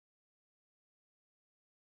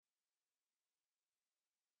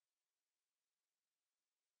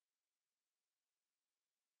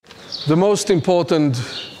The most important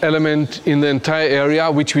element in the entire area,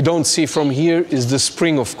 which we don't see from here, is the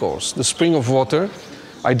spring, of course, the spring of water,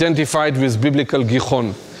 identified with biblical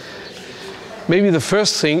Gihon. Maybe the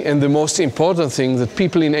first thing and the most important thing that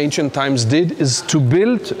people in ancient times did is to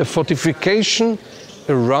build a fortification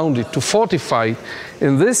around it, to fortify it.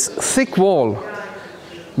 And this thick wall,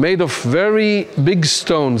 made of very big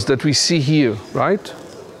stones that we see here, right?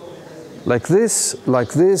 Like this,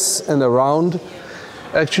 and around,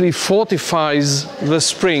 actually fortifies the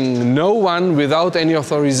spring. No one without any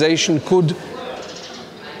authorization could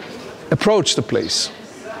approach the place.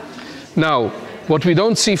 Now, what we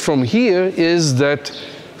don't see from here is that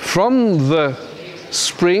from the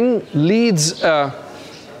spring leads a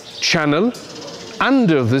channel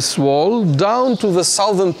under this wall down to the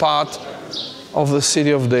southern part of the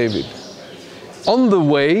city of David. On the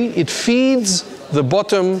way, it feeds the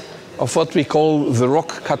bottom of what we call the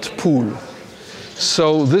rock-cut pool.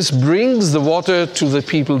 So this brings the water to the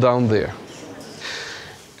people down there.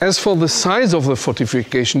 As for the size of the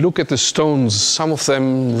fortification, look at the stones. Some of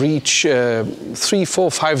them reach 3,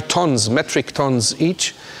 4, 5 tons, metric tons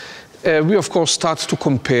each. We, of course, start to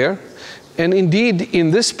compare. And indeed,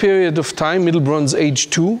 in this period of time, Middle Bronze Age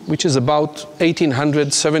 2, which is about 1800,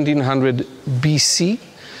 1700 BC,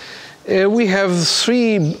 we have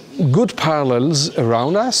 3 good parallels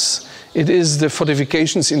around us. It is the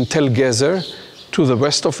fortifications in Tel Gezer, to the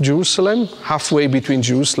west of Jerusalem, halfway between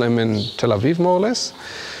Jerusalem and Tel Aviv, more or less.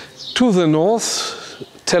 To the north,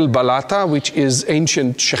 Tel Balata, which is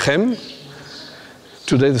ancient Shechem,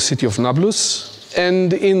 today the city of Nablus.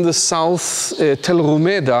 And in the south, Tel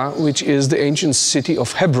Rumeda, which is the ancient city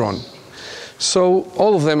of Hebron. So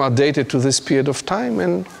all of them are dated to this period of time,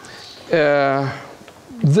 and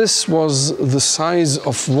this was the size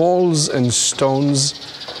of walls and stones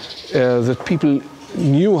that people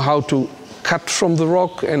knew how to cut from the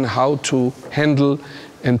rock and how to handle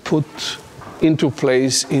and put into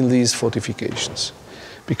place in these fortifications.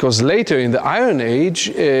 Because later in the Iron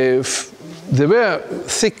Age, there were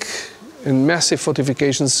thick and massive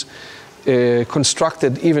fortifications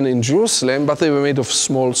constructed even in Jerusalem, but they were made of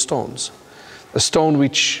small stones. A stone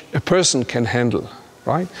which a person can handle,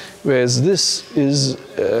 right? Whereas this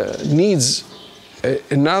needs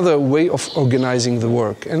another way of organizing the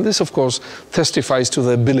work. And this, of course, testifies to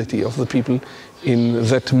the ability of the people in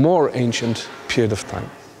that more ancient period of time.